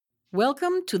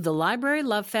Welcome to the Library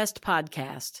Love Fest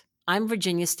podcast. I'm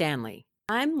Virginia Stanley.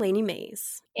 I'm Lainey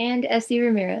Mays. And Essie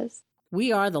Ramirez.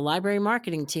 We are the library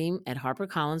marketing team at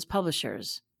HarperCollins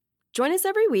Publishers. Join us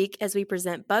every week as we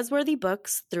present buzzworthy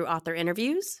books through author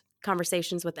interviews,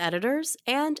 conversations with editors,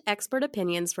 and expert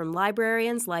opinions from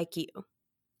librarians like you.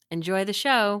 Enjoy the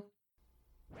show.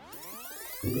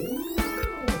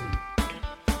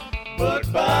 Book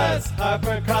Buzz,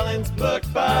 HarperCollins Book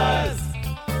Buzz.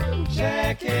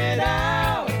 Check it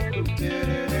out.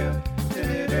 Do-do-do,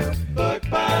 Book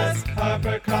Buzz,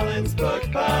 HarperCollins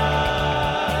Book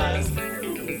Buzz.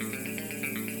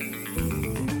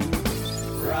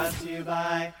 Brought to you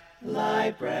by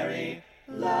Library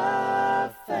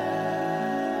Love Fest.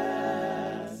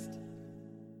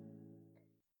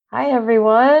 Hi,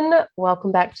 everyone.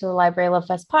 Welcome back to the Library Love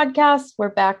Fest podcast. We're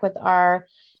back with our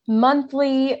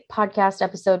monthly podcast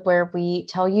episode where we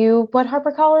tell you what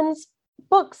HarperCollins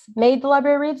books made the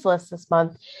Library Reads list this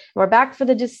month. We're back for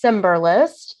the December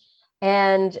list,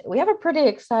 and we have a pretty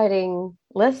exciting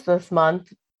list this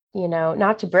month. You know,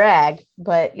 not to brag,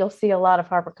 but you'll see a lot of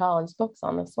HarperCollins books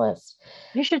on this list.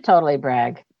 You should totally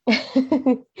brag.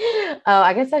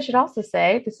 I guess I should also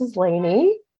say this is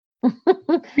Lainey.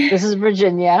 This is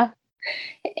Virginia.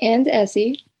 And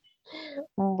Essie.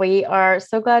 We are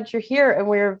so glad you're here, and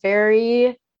we're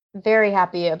very, very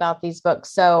happy about these books.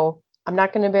 So I'm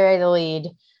not going to bury the lead.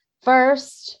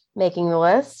 First, making the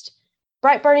list,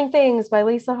 Bright Burning Things by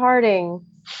Lisa Harding.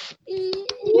 Yay!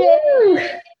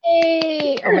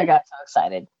 Oh my God, so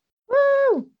excited.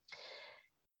 Woo!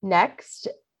 Next,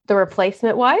 The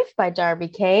Replacement Wife by Darby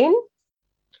Kane.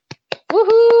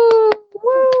 Woohoo!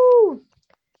 Woo!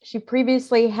 She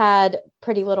previously had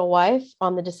Pretty Little Wife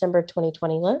on the December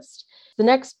 2020 list. The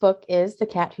next book is The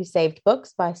Cat Who Saved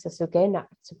Books by Sasuke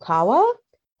Natsukawa.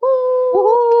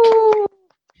 Woo!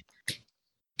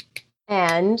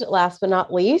 And last but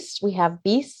not least, we have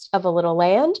Beast of a Little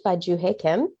Land by Joo-hae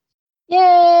Kim.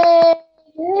 Yay!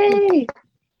 Yay!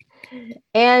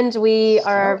 And we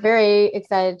are very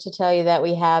excited to tell you that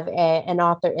we have an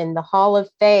author in the Hall of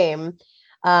Fame.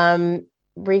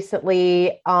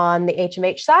 Recently on the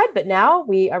HMH side, but now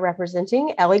we are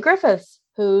representing Ellie Griffiths,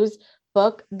 whose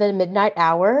book, The Midnight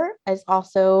Hour, is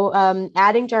also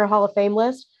adding to our Hall of Fame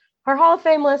list. Her Hall of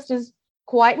Fame list is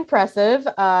quite impressive.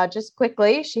 Just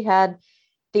quickly, she had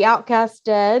The Outcast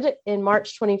Dead in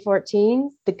March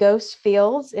 2014, The Ghost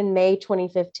Fields in May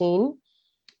 2015,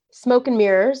 Smoke and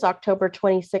Mirrors, October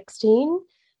 2016,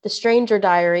 The Stranger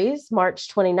Diaries, March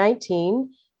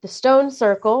 2019, The Stone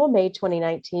Circle, May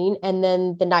 2019, and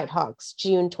then The Nighthawks,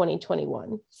 June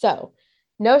 2021. So,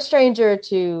 no stranger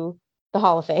to the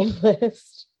Hall of Fame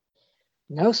list.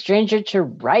 No stranger to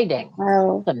writing.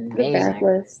 Wow. That's amazing.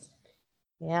 Good list.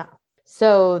 Yeah.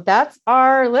 So that's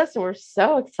our list, and we're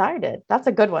so excited. That's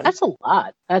a good one. That's a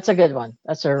lot. That's a good one.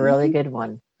 That's a really good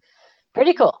one.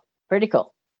 Pretty cool. Pretty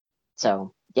cool.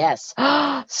 So, yes.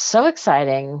 So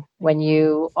exciting when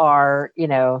you are,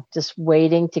 just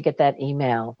waiting to get that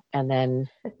email. And then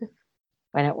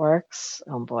when it works,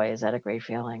 oh boy, is that a great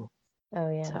feeling. Oh,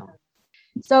 yeah.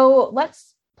 So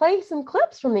let's play some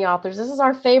clips from the authors. This is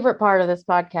our favorite part of this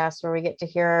podcast, where we get to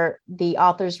hear the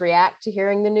authors react to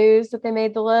hearing the news that they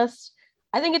made the list.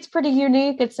 I think it's pretty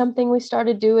unique. It's something we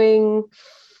started doing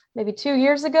maybe 2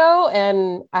 years ago.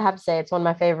 And I have to say, it's one of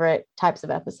my favorite types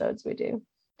of episodes we do.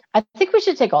 I think we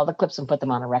should take all the clips and put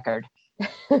them on a record.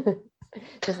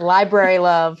 Just library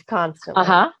love constantly.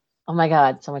 Oh my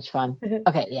God, so much fun.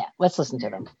 Okay, yeah, let's listen to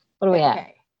them. What do we have?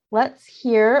 Let's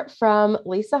hear from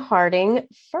Lisa Harding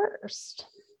first.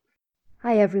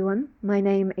 Hi everyone, my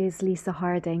name is Lisa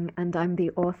Harding and I'm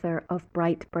the author of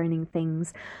Bright Burning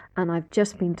Things, and I've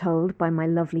just been told by my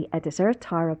lovely editor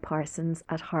Tara Parsons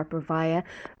at Harper Via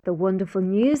the wonderful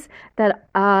news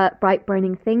that Bright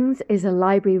Burning Things is a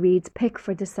Library Reads pick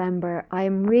for December. I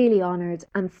am really honoured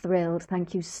and thrilled.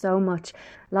 Thank you so much.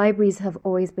 Libraries have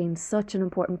always been such an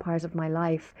important part of my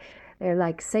life. They're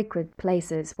like sacred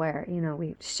places where, we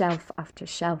have shelf after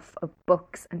shelf of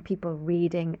books and people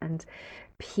reading and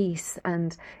peace.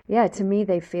 And yeah, to me,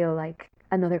 they feel like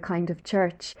another kind of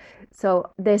church. So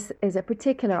this is a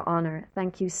particular honour.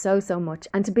 Thank you so, so much.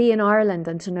 And to be in Ireland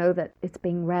and to know that it's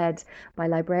being read by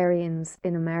librarians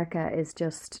in America is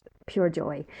just pure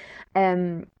joy.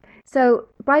 So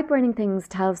Bright Burning Things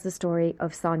tells the story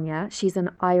of Sonia. She's an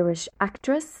Irish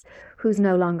actress who's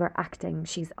no longer acting.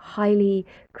 She's highly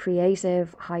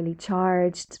creative, highly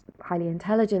charged, highly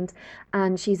intelligent,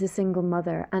 and she's a single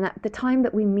mother. And at the time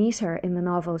that we meet her in the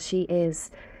novel, she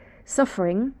is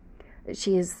suffering.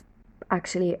 She is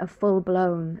actually a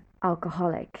full-blown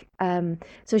alcoholic.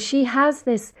 So she has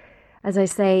this as I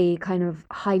say, kind of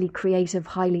highly creative,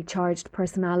 highly charged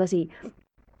personality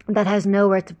that has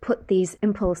nowhere to put these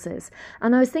impulses.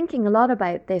 And I was thinking a lot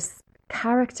about this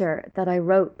character that I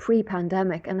wrote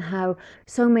pre-pandemic and how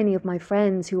so many of my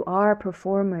friends who are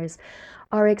performers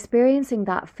are experiencing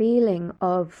that feeling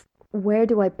of, where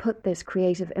do I put this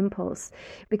creative impulse?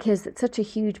 Because it's such a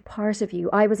huge part of you.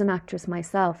 I was an actress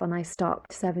myself and I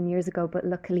stopped 7 years ago, but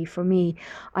luckily for me,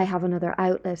 I have another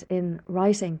outlet in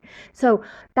writing. So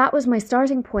that was my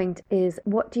starting point, is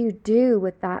what do you do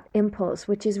with that impulse,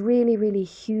 which is really, really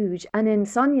huge. And in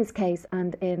Sonia's case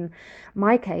and in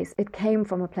my case, it came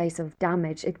from a place of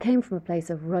damage. It came from a place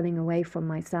of running away from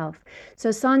myself.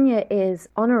 So Sonia is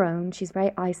on her own. She's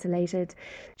very isolated.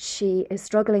 She is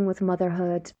struggling with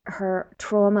motherhood. Her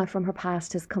trauma from her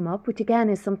past has come up, which again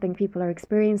is something people are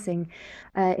experiencing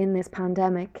in this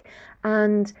pandemic,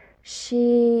 and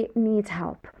she needs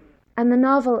help. And the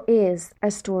novel is a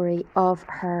story of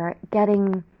her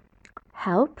getting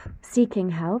help, seeking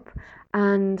help,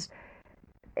 and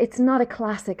it's not a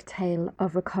classic tale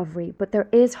of recovery, but there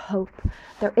is hope,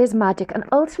 there is magic, and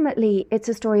ultimately it's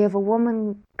a story of a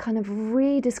woman kind of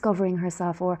rediscovering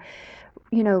herself, or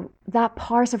that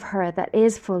part of her that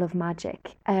is full of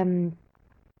magic.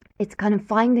 It's kind of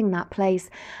finding that place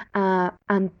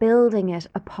and building it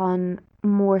upon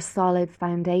more solid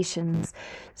foundations.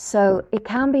 So it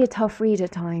can be a tough read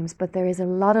at times, but there is a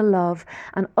lot of love,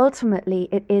 and ultimately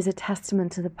it is a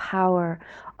testament to the power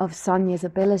of Sonia's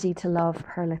ability to love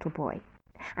her little boy.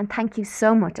 And thank you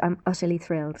so much. I'm utterly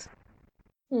thrilled.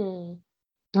 Oh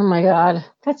my God.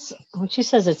 That's when she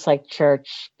says it's like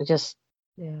church. It just,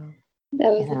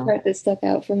 That was the part that stuck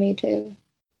out for me too.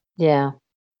 Yeah.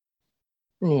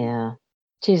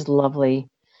 She's lovely.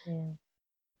 And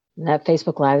that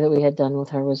Facebook Live that we had done with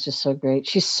her was just so great.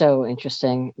 She's so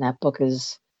interesting. That book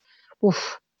is,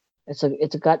 it's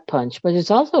a gut punch, but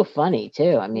it's also funny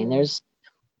too. I mean, it's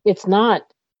not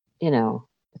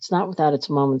without its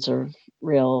moments of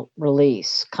real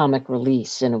release, comic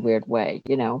release in a weird way,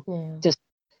 just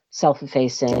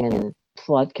self-effacing and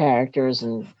flawed characters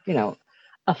and,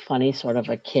 a funny sort of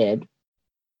a kid,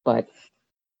 but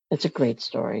it's a great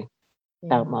story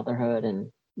about motherhood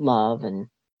and love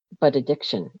but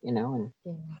addiction, and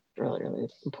really, really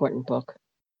important book.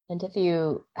 And if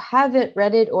you haven't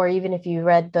read it, or even if you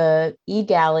read the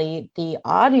eGalley, the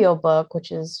audiobook,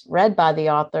 which is read by the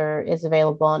author, is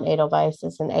available on Edelweiss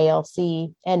and ALC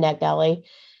and NetGalley,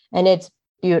 and it's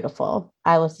beautiful.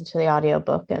 I listened to the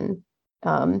audiobook, and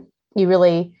you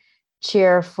really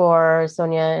cheer for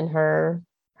Sonia and her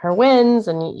wins,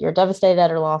 and you're devastated at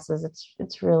her losses.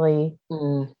 It's really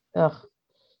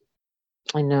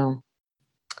I know.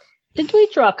 Did we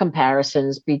draw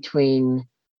comparisons between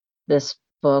this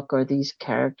book or these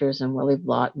characters and Willie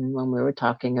Lawton when we were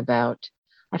talking about?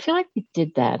 I feel like we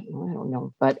did that. I don't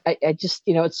know, but I just,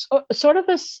 it's sort of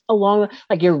along,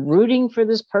 like you're rooting for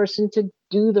this person to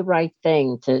do the right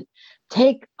thing, to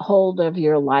take hold of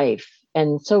your life.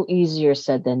 And so easier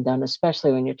said than done,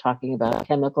 especially when you're talking about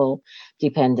chemical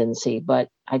dependency. But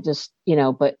I just,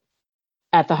 but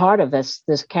at the heart of this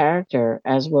character,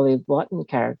 as Willie Lawton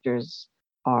characters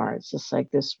are, it's just like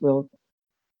this real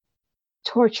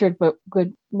tortured but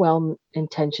good,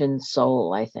 well-intentioned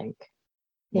soul, I think.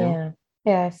 Yeah,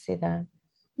 I see that.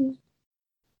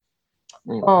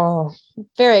 Anyway. Oh,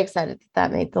 very excited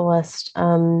that made the list.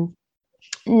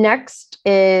 Next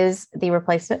is The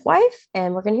Replacement Wife,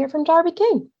 and we're going to hear from Darby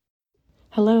Kane.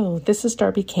 Hello, this is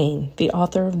Darby Kane, the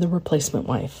author of The Replacement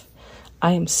Wife.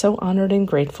 I am so honored and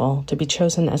grateful to be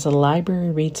chosen as a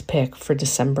Library Reads pick for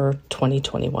December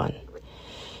 2021.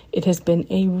 It has been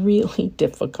a really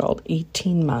difficult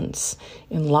 18 months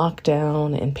in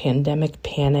lockdown and pandemic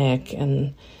panic.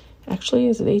 And actually,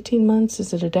 is it 18 months?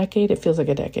 Is it a decade? It feels like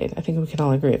a decade. I think we can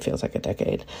all agree it feels like a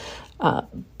decade.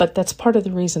 But that's part of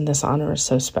the reason this honor is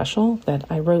so special, that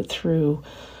I wrote through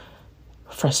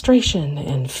frustration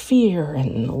and fear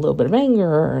and a little bit of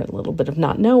anger, a little bit of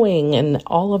not knowing, and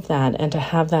all of that. And to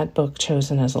have that book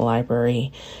chosen as a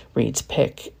Library Reads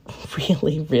pick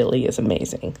really, really is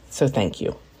amazing. So thank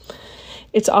you.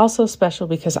 It's also special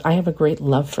because I have a great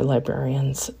love for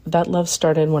librarians. That love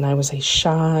started when I was a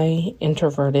shy,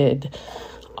 introverted,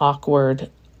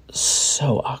 awkward,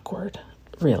 so awkward.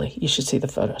 Really, you should see the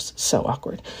photos. So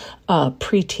awkward.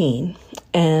 Preteen.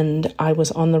 And I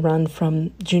was on the run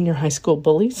from junior high school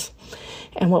bullies.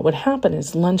 And what would happen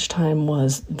is lunchtime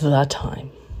was the time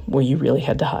where you really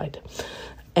had to hide.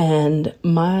 And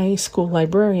my school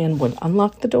librarian would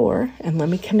unlock the door and let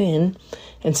me come in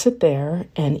and sit there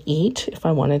and eat if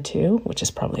I wanted to, which is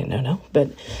probably a no-no,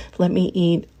 but let me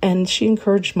eat. And she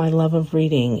encouraged my love of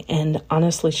reading. And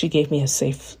honestly, she gave me a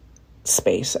safe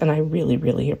space. And I really,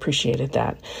 really appreciated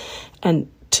that.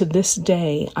 And to this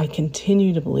day, I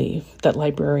continue to believe that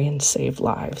librarians save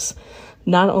lives.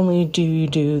 Not only do you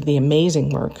do the amazing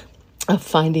work of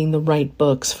finding the right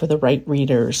books for the right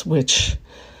readers, which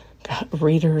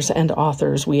readers and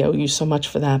authors, we owe you so much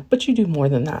for that, but you do more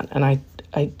than that. And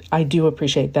I do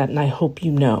appreciate that. And I hope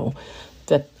you know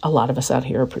that a lot of us out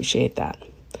here appreciate that.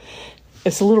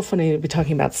 It's a little funny to be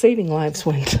talking about saving lives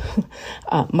when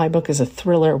my book is a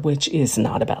thriller, which is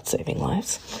not about saving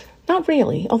lives. Not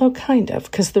really, although kind of,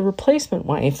 because The Replacement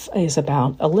Wife is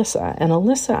about Alyssa. And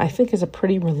Alyssa, I think, is a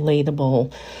pretty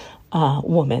relatable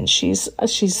woman. She's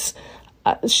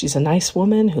a nice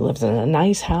woman who lives in a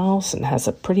nice house and has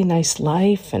a pretty nice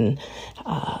life and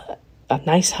a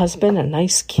nice husband, a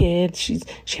nice kid. She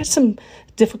had some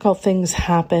difficult things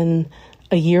happen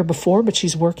a year before, but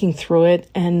she's working through it.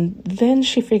 And then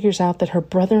she figures out that her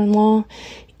brother-in-law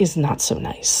is not so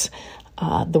nice.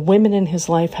 The women in his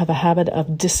life have a habit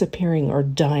of disappearing or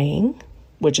dying,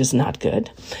 which is not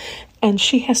good. And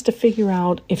she has to figure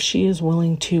out if she is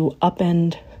willing to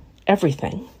upend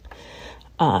everything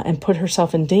and put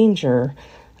herself in danger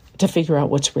to figure out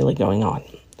what's really going on.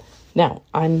 Now,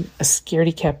 I'm a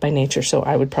scaredy cat by nature, so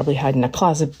I would probably hide in a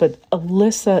closet, but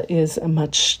Alyssa is a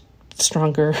much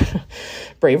stronger,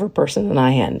 braver person than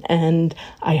I am. And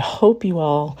I hope you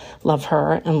all love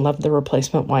her and love The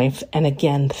Replacement Wife. And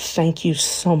again, thank you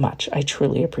so much. I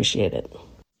truly appreciate it.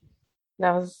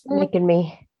 That was making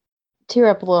me tear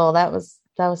up a little. That was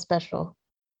special.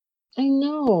 I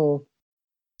know.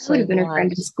 Would have been a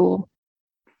friend in school.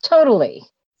 Totally.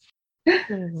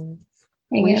 Mm-hmm.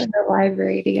 Hanging out in the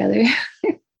library together.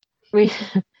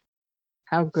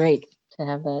 How great to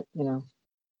have that,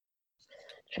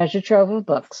 treasure trove of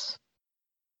books.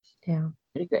 Yeah.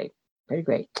 Pretty great. Pretty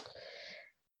great.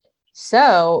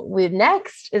 So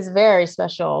next is very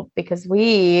special because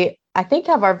I think,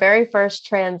 have our very first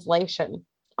translation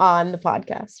on the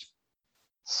podcast.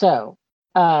 So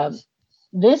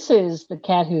this is The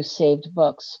Cat Who Saved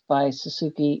Books by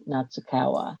Suzuki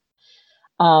Natsukawa,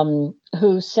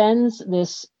 who sends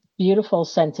this beautiful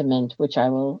sentiment, which I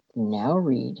will now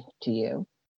read to you.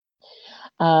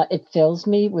 It fills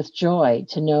me with joy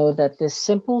to know that this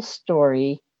simple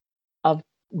story of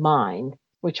mine,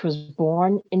 which was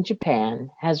born in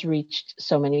Japan, has reached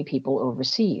so many people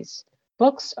overseas.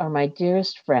 Books are my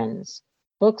dearest friends.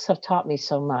 Books have taught me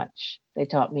so much. They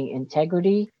taught me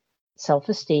integrity,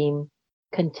 self-esteem,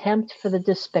 contempt for the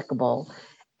despicable,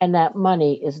 and that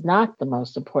money is not the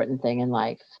most important thing in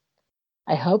life.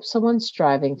 I hope someone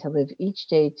striving to live each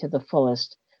day to the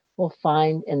fullest will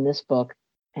find in this book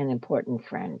an important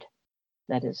friend.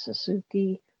 That is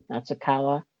Suzuki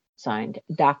Natsukawa, signed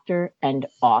Doctor and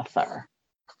Author.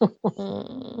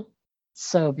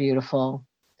 So beautiful.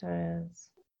 It is.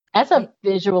 That's a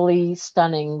visually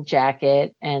stunning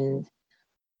jacket, and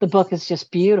the book is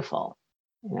just beautiful.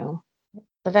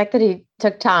 The fact that he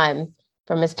took time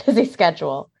from his busy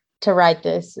schedule to write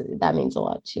this, that means a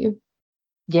lot to you.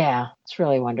 Yeah, it's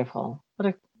really wonderful.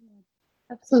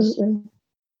 Absolutely.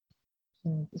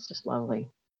 It's just lovely.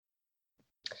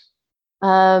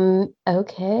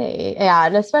 Okay. Yeah,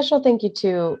 and a special thank you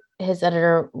to his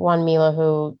editor, Juan Mila,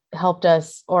 who helped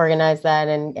us organize that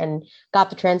and got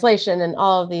the translation and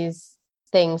all of these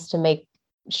things to make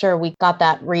sure we got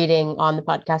that reading on the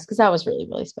podcast, because that was really,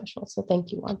 really special. So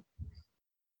thank you, Juan.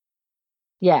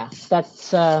 Yeah,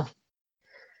 that's,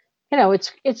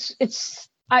 it's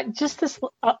just this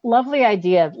lovely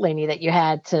idea, Lainey, that you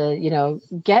had to,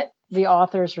 get the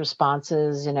author's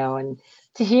responses, and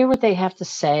to hear what they have to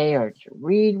say or to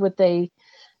read what they,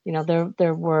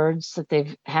 their words, that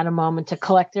they've had a moment to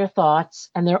collect their thoughts.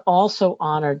 And they're also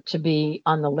honored to be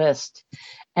on the list.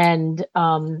 And,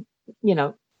 9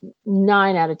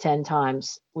 out of 10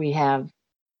 times we have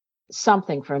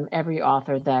something from every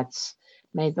author that's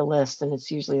made the list. And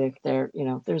it's usually like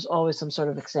there's always some sort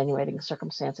of extenuating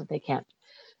circumstance that they can't,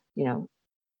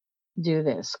 do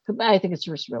this. I think it's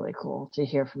just really cool to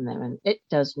hear from them, and it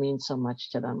does mean so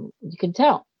much to them. You can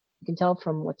tell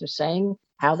from what they're saying,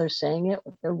 how they're saying it,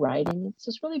 what they're writing. It's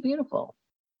just really beautiful.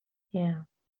 Yeah.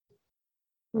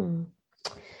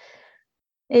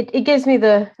 It gives me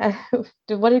the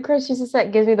what did Chris used to say?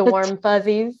 It gives me the warm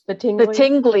fuzzies, the tinglies. The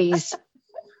tinglies.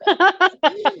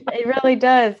 It really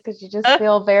does, because you just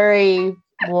feel very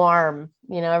warm.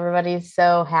 Everybody's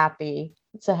so happy.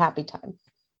 It's a happy time.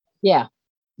 Yeah.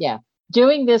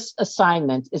 Doing this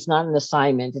assignment is not an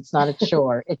assignment. It's not a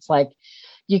chore. It's like,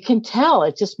 you can tell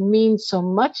it just means so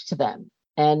much to them.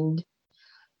 And,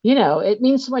 it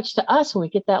means so much to us when we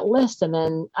get that list. And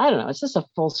then, I don't know, it's just a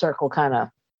full circle kind of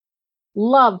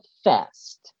love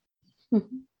fest.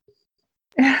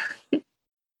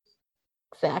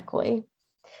 Exactly.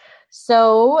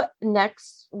 So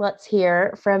next, let's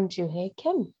hear from Juhae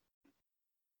Kim.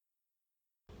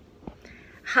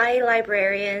 Hi,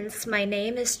 librarians. My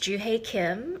name is Juhae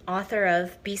Kim, author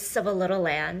of Beasts of a Little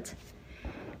Land.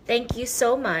 Thank you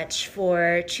so much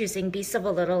for choosing Beasts of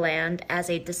a Little Land as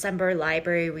a December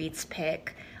Library Reads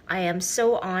pick. I am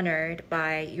so honored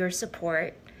by your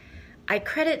support. I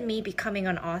credit me becoming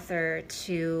an author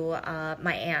to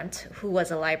my aunt, who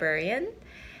was a librarian.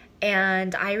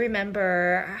 And I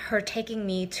remember her taking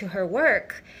me to her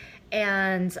work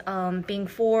and being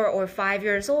 4 or 5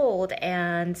 years old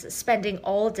and spending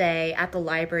all day at the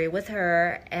library with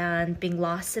her and being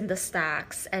lost in the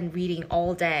stacks and reading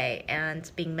all day and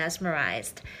being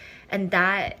mesmerized. And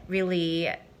that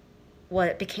really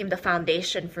what became the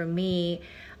foundation for me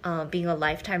being a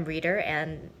lifetime reader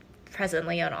and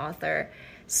presently an author.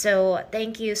 So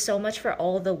thank you so much for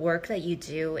all the work that you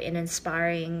do in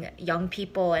inspiring young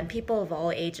people and people of all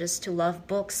ages to love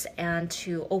books and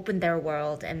to open their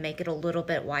world and make it a little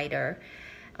bit wider.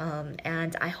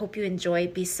 And I hope you enjoy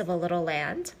Beasts of a Little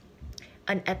Land,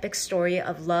 an epic story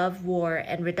of love, war,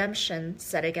 and redemption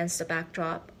set against the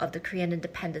backdrop of the Korean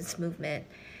independence movement.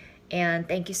 And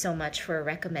thank you so much for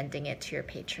recommending it to your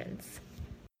patrons.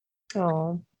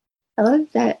 Oh, I love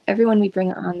that everyone we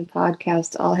bring on the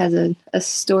podcast all has a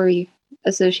story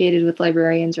associated with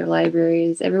librarians or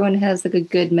libraries. Everyone has like a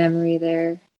good memory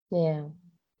there. yeah.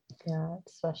 Yeah,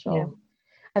 it's special. Yeah.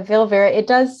 I feel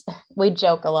we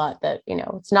joke a lot that,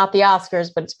 it's not the Oscars,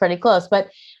 but it's pretty close, but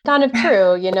kind of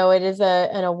true. It is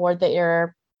an award that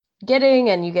you're getting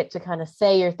and you get to kind of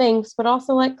say your things, but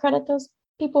also like credit those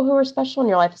people who are special in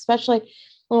your life, especially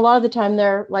a lot of the time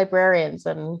they're librarians.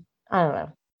 And I don't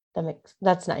know.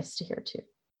 That's nice to hear too.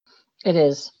 It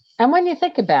is. And when you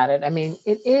think about it, I mean,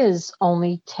 it is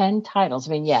only 10 titles.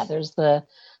 I mean, yeah, there's the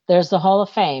Hall of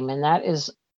Fame, and that is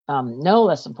no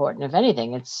less important. If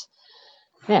anything, it's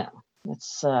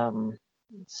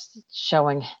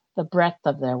showing the breadth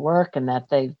of their work and that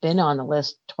they've been on the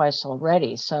list twice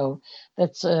already. So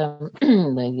that's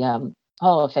the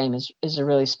Hall of Fame is a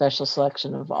really special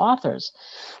selection of authors.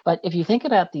 But if you think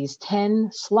about these 10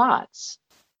 slots,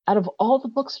 out of all the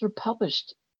books that are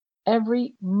published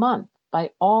every month by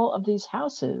all of these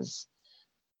houses,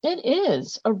 it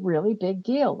is a really big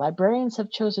deal. Librarians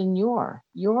have chosen your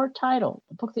title,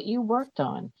 the book that you worked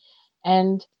on.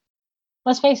 And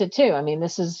let's face it too, I mean,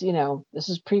 this is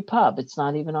pre-pub. It's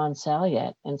not even on sale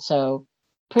yet. And so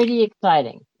pretty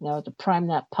exciting, to prime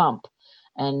that pump.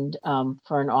 And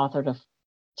for an author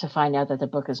to find out that the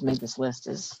book has made this list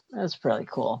is really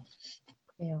cool.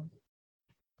 Yeah.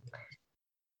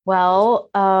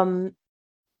 Well,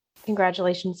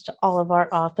 congratulations to all of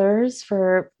our authors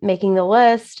for making the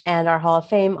list and our Hall of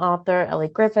Fame author, Ellie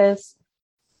Griffiths.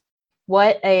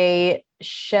 What a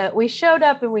show. We showed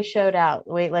up and we showed out.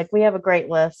 We have a great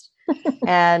list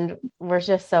and we're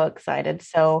just so excited.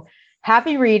 So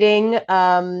happy reading.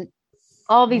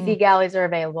 All these e-galleys are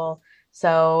available.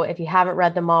 So if you haven't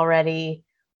read them already,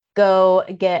 go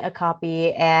get a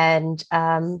copy and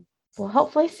we'll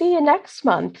hopefully see you next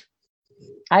month.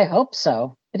 I hope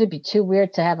so. It'd be too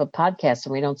weird to have a podcast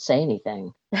and we don't say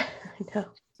anything. I know.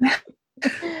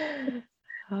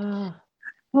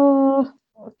 All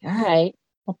right.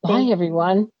 Well, bye,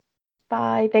 everyone.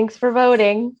 Bye. Thanks for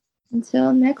voting.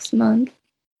 Until next month.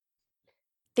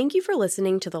 Thank you for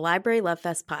listening to the Library Love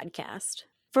Fest podcast.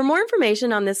 For more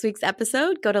information on this week's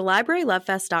episode, go to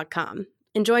librarylovefest.com.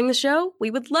 Enjoying the show? We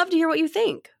would love to hear what you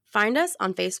think. Find us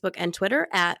on Facebook and Twitter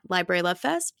at Library Love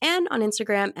Fest and on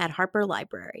Instagram at Harper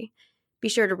Library. Be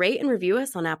sure to rate and review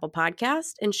us on Apple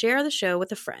Podcasts and share the show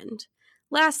with a friend.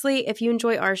 Lastly, if you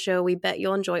enjoy our show, we bet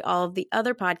you'll enjoy all of the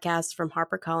other podcasts from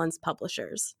HarperCollins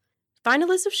publishers. Find a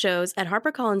list of shows at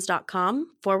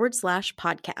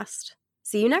harpercollins.com/podcast.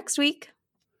 See you next week.